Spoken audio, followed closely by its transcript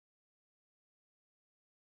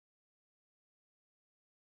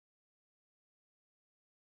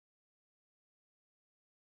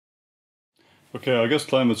Okay, I guess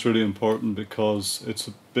climate's really important because it's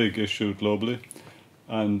a big issue globally,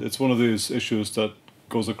 and it's one of these issues that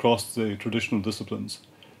goes across the traditional disciplines.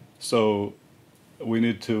 So we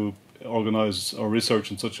need to organize our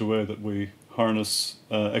research in such a way that we harness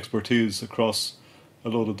expertise across a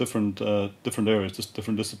load of different areas, just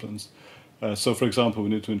different disciplines. So, for example, we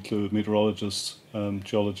need to include meteorologists,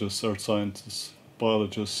 geologists, earth scientists,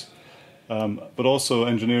 biologists, but also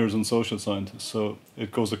engineers and social scientists. So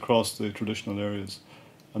it goes across the traditional areas.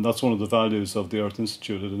 And that's one of the values of the Earth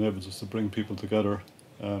Institute. It enables us to bring people together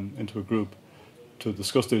into a group to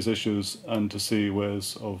discuss these issues and to see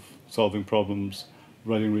ways of solving problems,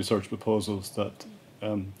 writing research proposals that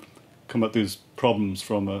come at these problems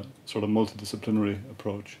from a sort of multidisciplinary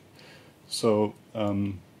approach. So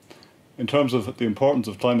in terms of the importance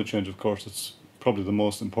of climate change, of course, it's probably the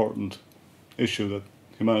most important issue that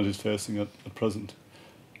humanity is facing at present.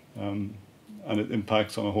 And it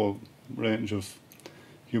impacts on a whole range of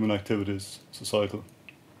human activities, societal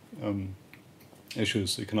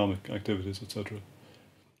issues, economic activities, etc.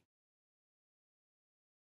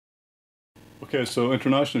 Okay, so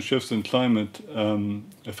international shifts in climate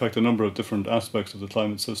affect a number of different aspects of the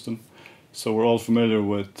climate system. So we're all familiar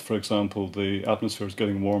with, for example, the atmosphere is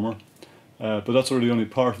getting warmer. But that's really only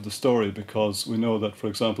part of the story, because we know that, for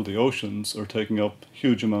example, the oceans are taking up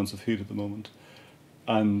huge amounts of heat at the moment.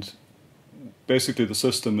 And basically the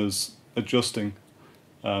system is adjusting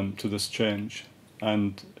to this change.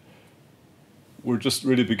 And we're just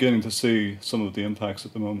really beginning to see some of the impacts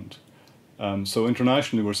at the moment. So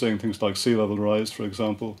internationally we're seeing things like sea level rise, for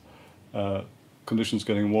example, conditions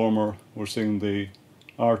getting warmer. We're seeing the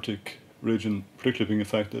Arctic region particularly being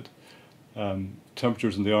affected.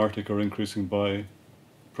 Temperatures in the Arctic are increasing by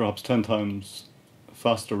perhaps 10 times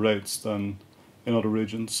faster rates than in other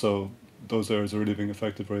regions, so those areas are really being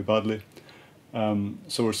affected very badly.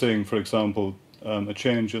 So we're seeing, for example, a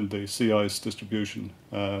change in the sea ice distribution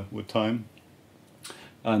with time,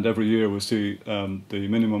 and every year we see the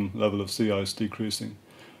minimum level of sea ice decreasing.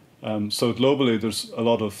 So globally there's a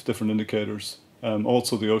lot of different indicators.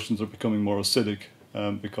 Also the oceans are becoming more acidic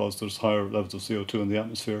because there's higher levels of CO2 in the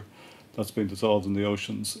atmosphere that's being dissolved in the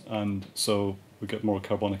oceans, and so we get more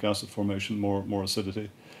carbonic acid formation, more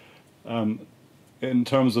acidity. In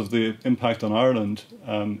terms of the impact on Ireland,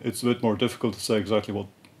 it's a bit more difficult to say exactly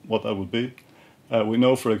what that would be. We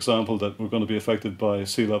know, for example, that we're going to be affected by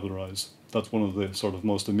sea level rise. That's one of the sort of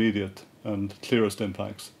most immediate and clearest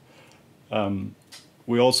impacts.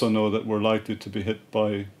 We also know that we're likely to be hit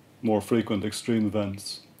by more frequent extreme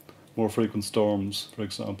events, more frequent storms, for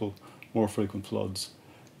example, more frequent floods.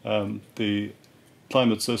 The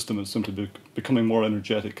climate system is simply becoming more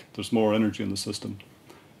energetic. There's more energy in the system.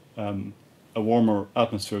 A warmer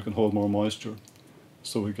atmosphere can hold more moisture,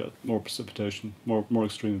 so we get more precipitation, more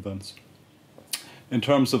extreme events. In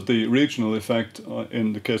terms of the regional effect,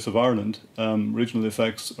 in the case of Ireland, regional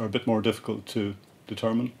effects are a bit more difficult to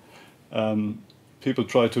determine. People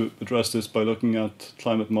try to address this by looking at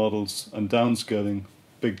climate models and downscaling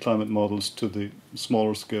big climate models to the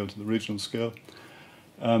smaller scale, to the regional scale.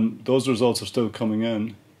 Those results are still coming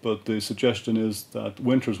in, but the suggestion is that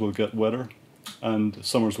winters will get wetter and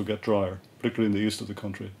summers will get drier, particularly in the east of the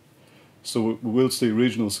country. So we will see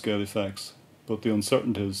regional scale effects, but the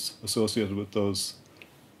uncertainties associated with those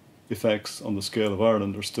effects on the scale of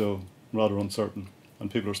Ireland are still rather uncertain,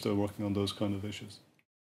 and people are still working on those kind of issues.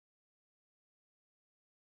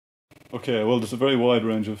 Okay, well, there's a very wide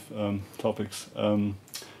range of topics.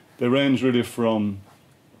 They range really from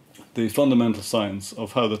the fundamental science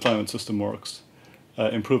of how the climate system works,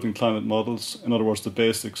 improving climate models, in other words, the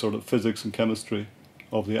basic sort of physics and chemistry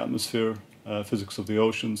of the atmosphere, physics of the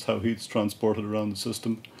oceans, how heat's transported around the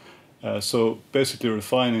system. So basically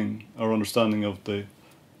refining our understanding of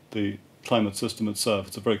the climate system itself.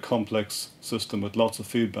 It's a very complex system with lots of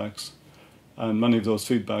feedbacks, and many of those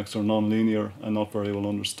feedbacks are non-linear and not very well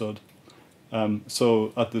understood.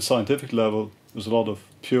 So at the scientific level, there's a lot of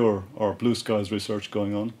pure or blue skies research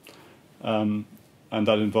going on, and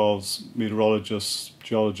that involves meteorologists,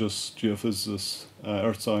 geologists, geophysicists,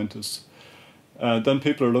 earth scientists. Then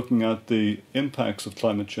people are looking at the impacts of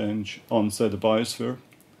climate change on, say, the biosphere.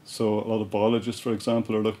 So a lot of biologists, for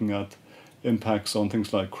example, are looking at impacts on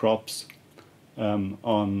things like crops,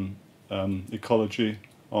 on ecology,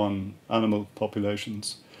 on animal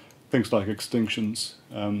populations, things like extinctions,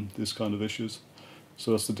 these kind of issues.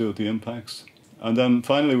 So that's to do with the impacts. And then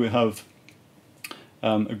finally we have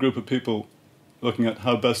a group of people looking at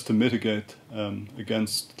how best to mitigate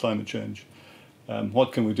against climate change.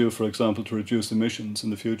 What can we do, for example, to reduce emissions in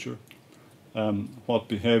the future? What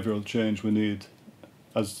behavioural change we need,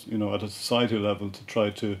 as you know, at a society level to try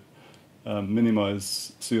to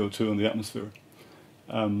minimise CO2 in the atmosphere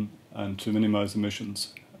and to minimise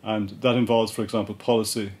emissions. And that involves, for example,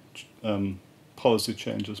 policy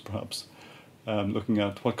changes, perhaps, looking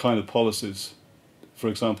at what kind of policies, for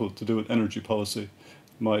example, to do with energy policy,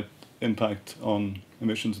 might impact on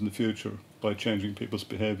emissions in the future by changing people's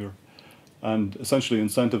behaviour, and essentially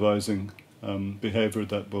incentivising behaviour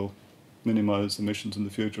that will minimise emissions in the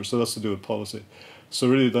future. So that's to do with policy. So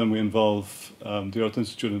really then we involve, the Earth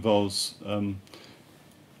Institute involves kind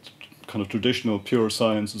of traditional pure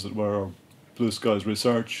science, as it were, or blue skies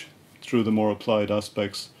research, through the more applied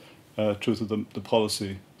aspects, through to the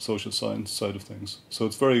policy, social science side of things. So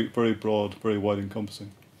it's very, very broad, very wide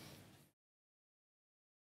encompassing.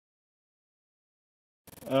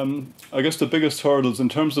 I guess the biggest hurdles in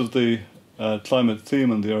terms of the climate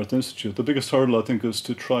theme in the Earth Institute, the biggest hurdle I think is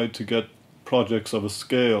to try to get projects of a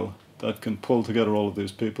scale that can pull together all of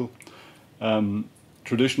these people.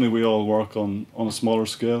 Traditionally we all work on a smaller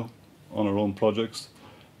scale, on our own projects,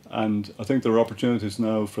 and I think there are opportunities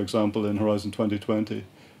now, for example in Horizon 2020,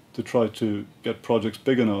 to try to get projects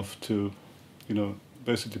big enough to, you know,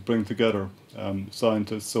 basically bring together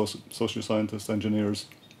scientists, social scientists, engineers,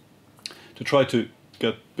 to try to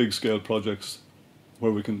get big scale projects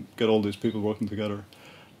where we can get all these people working together.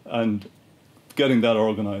 And getting that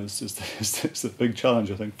organised is the big challenge,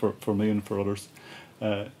 I think, for me and for others,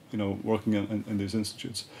 you know, working in these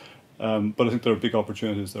institutes. But I think there are big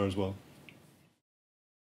opportunities there as well.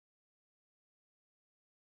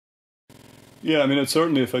 Yeah, I mean, it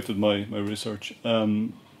certainly affected my research.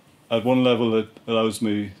 At one level, it allows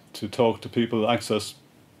me to talk to people, access,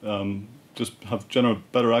 just have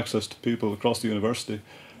better access to people across the university.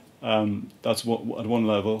 That's what, at one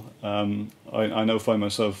level. I now find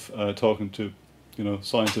myself talking to, you know,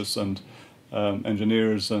 scientists and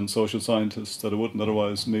engineers and social scientists that I wouldn't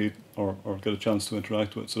otherwise meet or get a chance to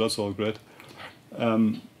interact with. So that's all great.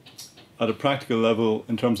 At a practical level,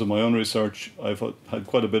 in terms of my own research, I've had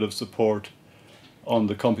quite a bit of support on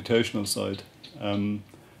the computational side. I'm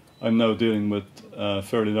now dealing with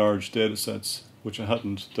fairly large data sets, which I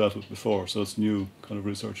hadn't dealt with before, so it's new kind of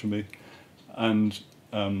research for me. And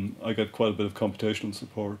I get quite a bit of computational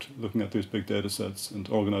support looking at these big data sets and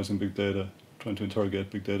organising big data, trying to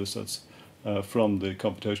interrogate big data sets from the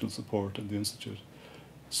computational support in the Institute.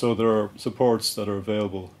 So there are supports that are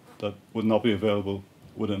available that would not be available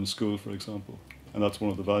within a school, for example, and that's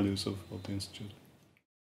one of the values of the Institute.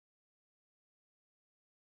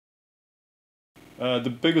 The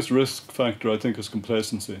biggest risk factor, I think, is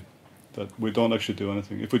complacency, that we don't actually do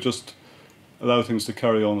anything. If we just allow things to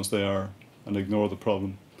carry on as they are and ignore the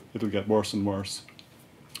problem, it'll get worse and worse.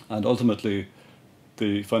 And ultimately,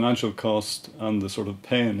 the financial cost and the sort of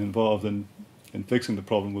pain involved in fixing the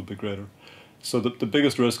problem will be greater. So the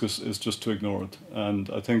biggest risk is just to ignore it.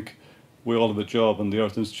 And I think we all have a job, and the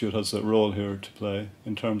Earth Institute has a role here to play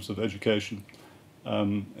in terms of education.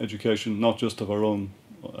 Education not just of our own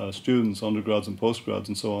students, undergrads and postgrads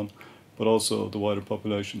and so on, but also the wider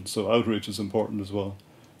population. So outreach is important as well,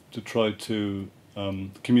 to try to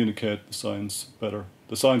communicate the science better.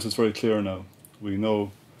 The science is very clear now. We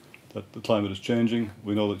know that the climate is changing,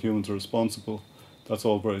 we know that humans are responsible. That's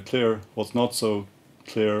all very clear. What's not so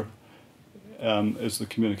clear is the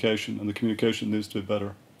communication, and the communication needs to be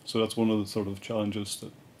better. So that's one of the sort of challenges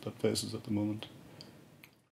that faces at the moment.